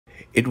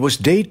It was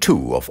day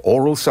 2 of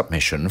oral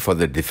submission for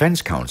the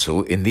defense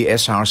counsel in the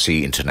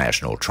SRC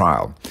International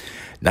trial.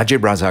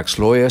 Najib Razak's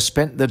lawyer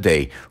spent the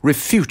day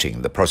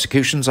refuting the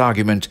prosecution's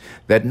argument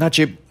that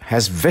Najib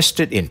has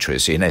vested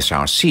interest in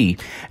SRC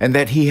and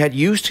that he had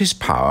used his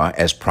power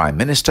as Prime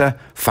Minister,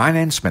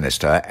 Finance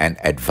Minister and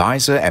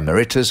Advisor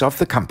Emeritus of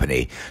the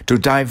company to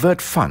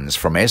divert funds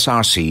from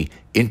SRC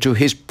into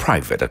his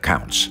private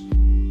accounts.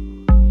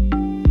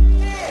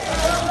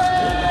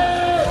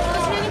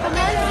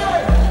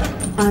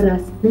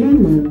 Aras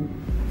Pleno.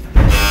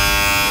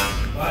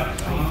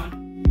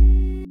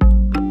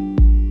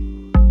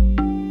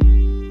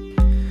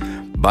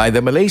 By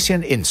the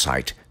Malaysian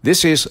Insight,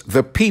 this is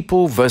The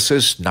People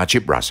versus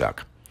Najib Razak.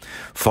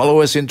 Follow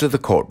us into the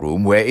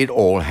courtroom where it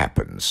all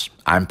happens.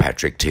 I'm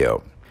Patrick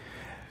Teo.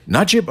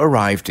 Najib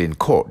arrived in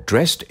court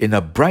dressed in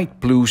a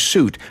bright blue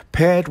suit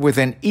paired with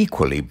an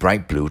equally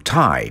bright blue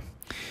tie.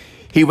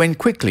 He went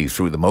quickly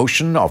through the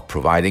motion of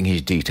providing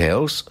his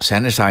details,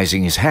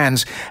 sanitizing his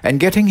hands, and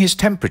getting his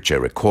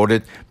temperature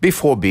recorded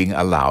before being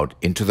allowed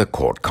into the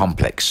court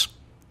complex.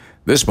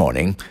 This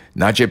morning,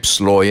 Najib's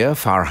lawyer,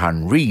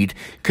 Farhan Reid,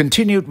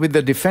 continued with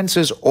the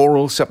defense's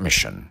oral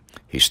submission.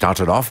 He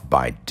started off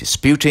by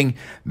disputing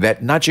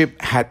that Najib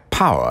had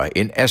power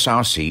in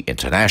SRC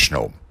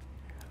International.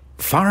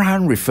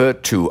 Farhan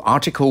referred to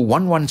Article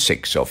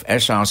 116 of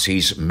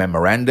SRC's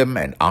Memorandum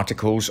and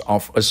Articles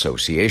of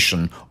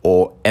Association,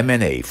 or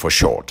M&A for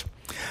short.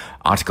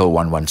 Article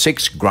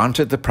 116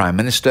 granted the Prime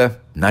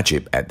Minister,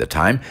 Najib at the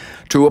time,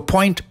 to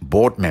appoint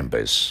board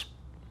members.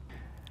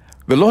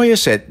 The lawyer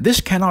said this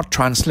cannot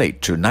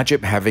translate to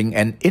Najib having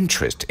an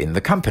interest in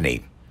the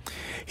company.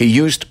 He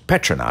used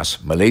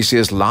Petronas,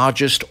 Malaysia's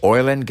largest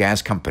oil and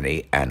gas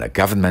company and a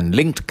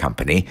government-linked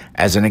company,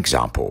 as an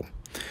example.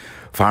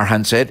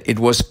 Farhan said it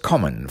was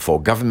common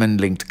for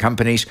government-linked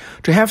companies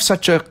to have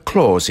such a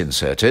clause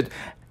inserted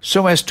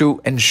so as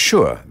to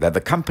ensure that the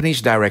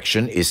company's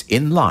direction is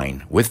in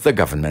line with the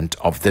government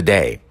of the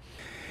day.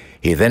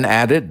 He then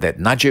added that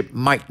Najib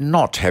might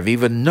not have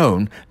even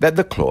known that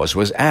the clause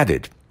was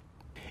added.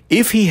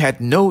 If he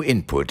had no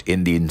input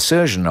in the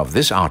insertion of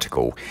this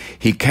article,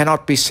 he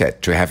cannot be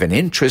said to have an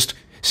interest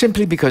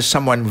simply because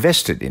someone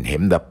vested in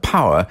him the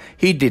power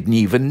he didn't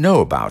even know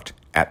about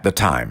at the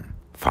time,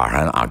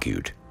 Farhan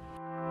argued.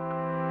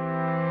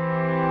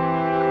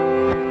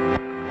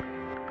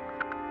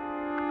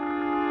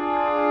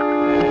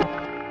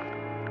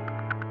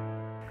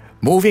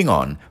 Moving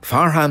on,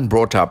 Farhan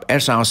brought up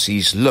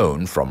SRC's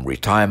loan from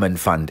Retirement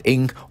Fund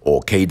Inc.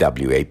 or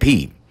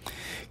KWAP.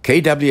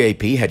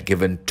 KWAP had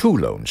given 2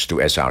 loans to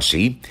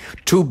SRC,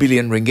 2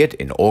 billion ringgit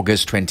in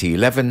August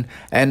 2011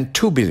 and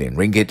 2 billion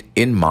ringgit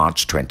in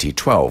March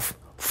 2012,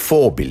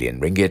 4 billion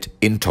ringgit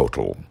in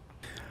total.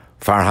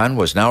 Farhan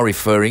was now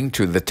referring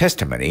to the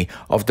testimony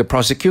of the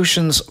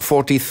prosecution's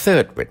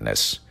 43rd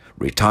witness,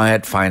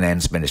 retired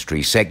Finance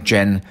Ministry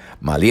Sekjen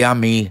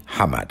Maliami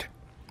Hamad.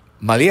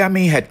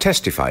 Maliami had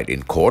testified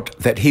in court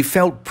that he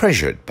felt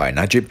pressured by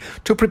Najib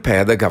to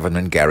prepare the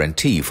government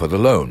guarantee for the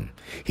loan.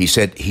 He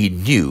said he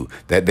knew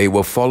that they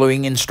were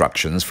following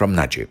instructions from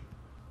Najib.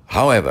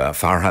 However,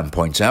 Farhan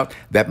points out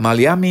that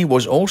Maliami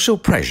was also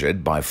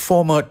pressured by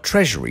former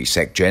Treasury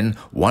Sekjen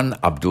Wan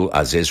Abdul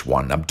Aziz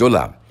Wan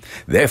Abdullah.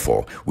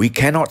 Therefore, we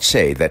cannot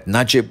say that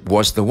Najib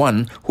was the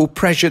one who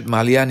pressured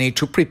Maliami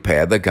to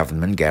prepare the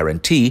government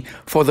guarantee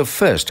for the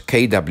first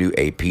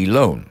KWAP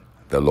loan,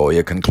 the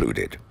lawyer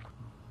concluded.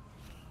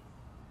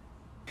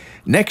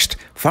 Next,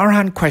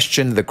 Farhan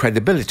questioned the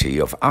credibility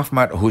of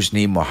Ahmad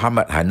Husni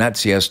Mohamad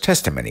Hanatsia's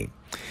testimony.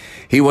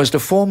 He was the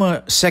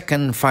former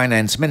second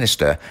finance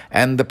minister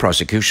and the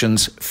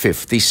prosecution's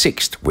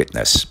 56th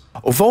witness.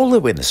 Of all the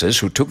witnesses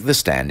who took the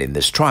stand in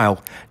this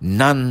trial,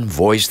 none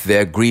voiced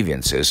their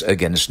grievances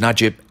against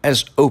Najib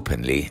as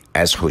openly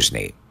as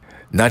Husni.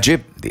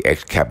 Najib, the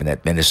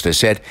ex-cabinet minister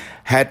said,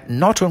 had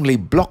not only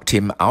blocked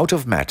him out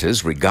of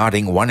matters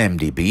regarding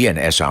 1MDB and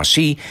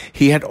SRC,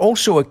 he had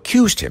also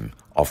accused him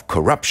of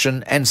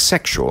corruption and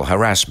sexual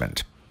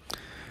harassment.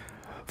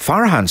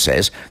 Farhan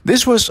says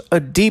this was a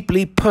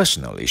deeply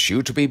personal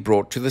issue to be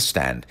brought to the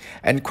stand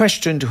and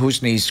questioned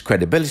Husni's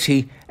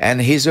credibility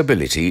and his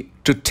ability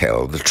to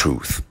tell the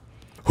truth.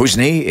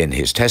 Husni, in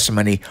his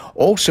testimony,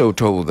 also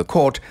told the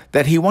court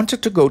that he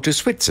wanted to go to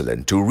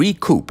Switzerland to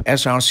recoup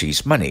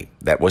SRC's money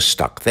that was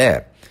stuck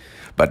there,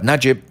 but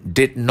Najib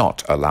did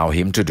not allow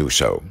him to do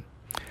so.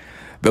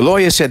 The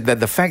lawyer said that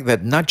the fact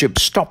that Najib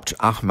stopped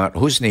Ahmad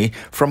Husni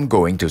from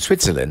going to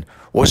Switzerland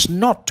was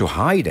not to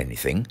hide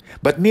anything,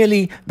 but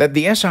merely that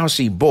the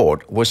SRC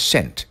board was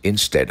sent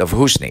instead of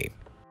Husni.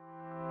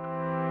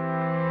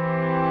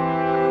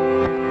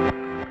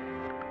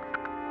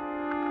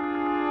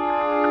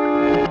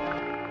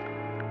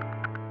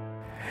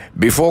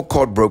 Before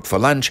court broke for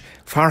lunch,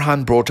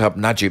 Farhan brought up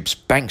Najib's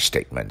bank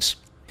statements.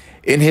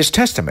 In his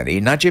testimony,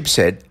 Najib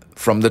said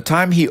from the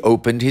time he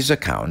opened his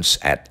accounts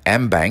at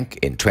AmBank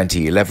in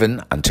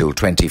 2011 until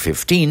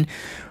 2015,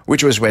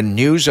 which was when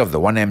news of the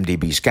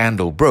 1MDB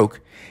scandal broke,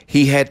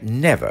 he had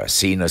never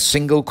seen a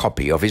single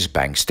copy of his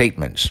bank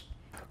statements.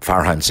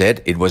 Farhan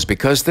said it was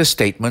because the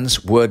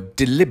statements were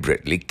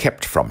deliberately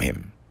kept from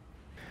him.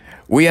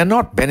 We are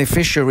not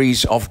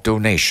beneficiaries of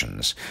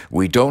donations.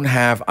 We don't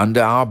have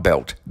under our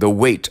belt the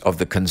weight of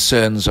the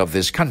concerns of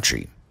this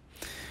country.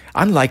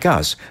 Unlike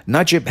us,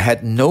 Najib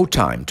had no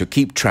time to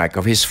keep track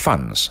of his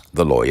funds,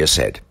 the lawyer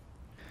said.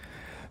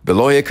 The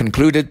lawyer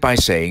concluded by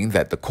saying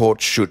that the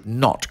court should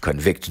not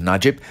convict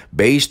Najib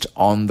based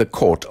on the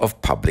court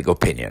of public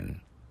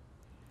opinion.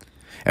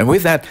 And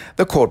with that,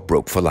 the court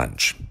broke for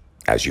lunch.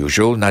 As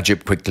usual,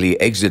 Najib quickly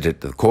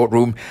exited the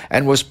courtroom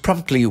and was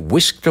promptly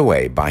whisked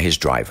away by his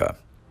driver.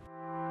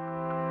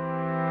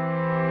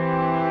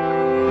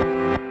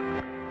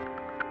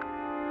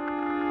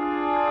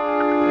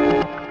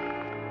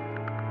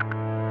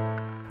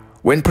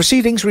 When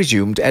proceedings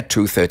resumed at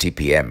 2:30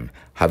 p.m.,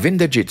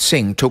 Havinderjit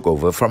Singh took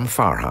over from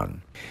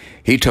Farhan.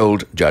 He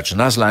told Judge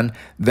Nazlan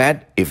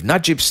that if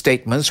Najib's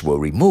statements were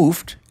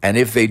removed and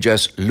if they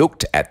just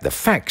looked at the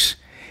facts,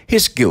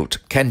 his guilt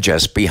can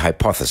just be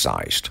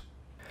hypothesized.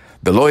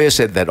 The lawyer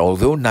said that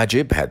although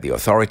Najib had the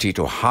authority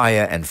to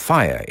hire and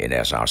fire in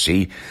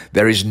SRC,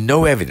 there is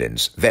no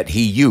evidence that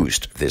he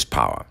used this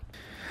power.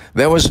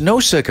 There was no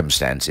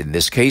circumstance in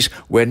this case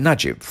where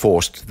Najib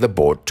forced the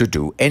board to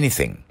do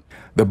anything.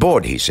 The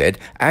board, he said,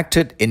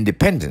 acted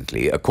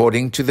independently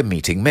according to the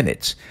meeting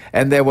minutes,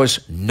 and there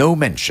was no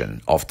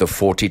mention of the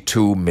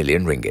 42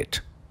 million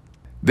ringgit.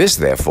 This,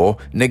 therefore,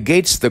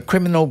 negates the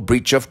criminal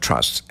breach of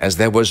trust as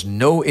there was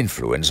no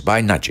influence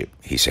by Najib,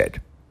 he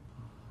said.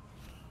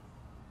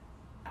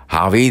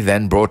 Harvey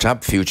then brought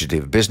up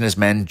fugitive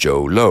businessman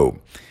Joe Low.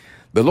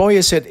 The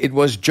lawyer said it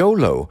was Joe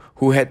Low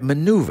who had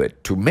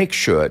maneuvered to make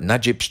sure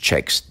Najib's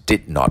checks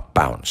did not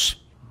bounce.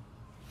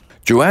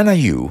 Joanna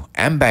Yu,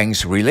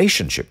 AmBank's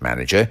relationship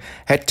manager,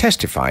 had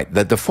testified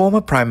that the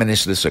former Prime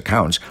Minister's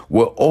accounts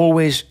were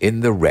always in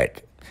the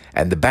red,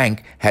 and the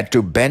bank had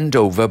to bend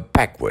over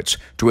backwards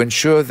to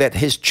ensure that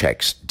his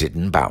checks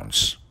didn't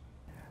bounce.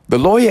 The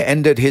lawyer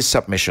ended his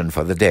submission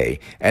for the day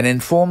and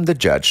informed the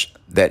judge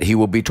that he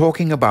will be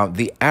talking about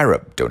the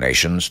Arab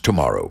donations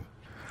tomorrow.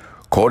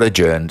 Court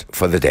adjourned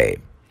for the day.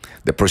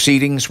 The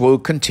proceedings will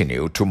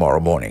continue tomorrow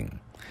morning.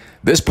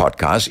 This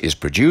podcast is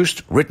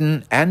produced,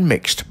 written and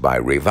mixed by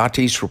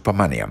Revati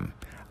Srupamaniam.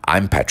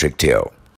 I'm Patrick Teo.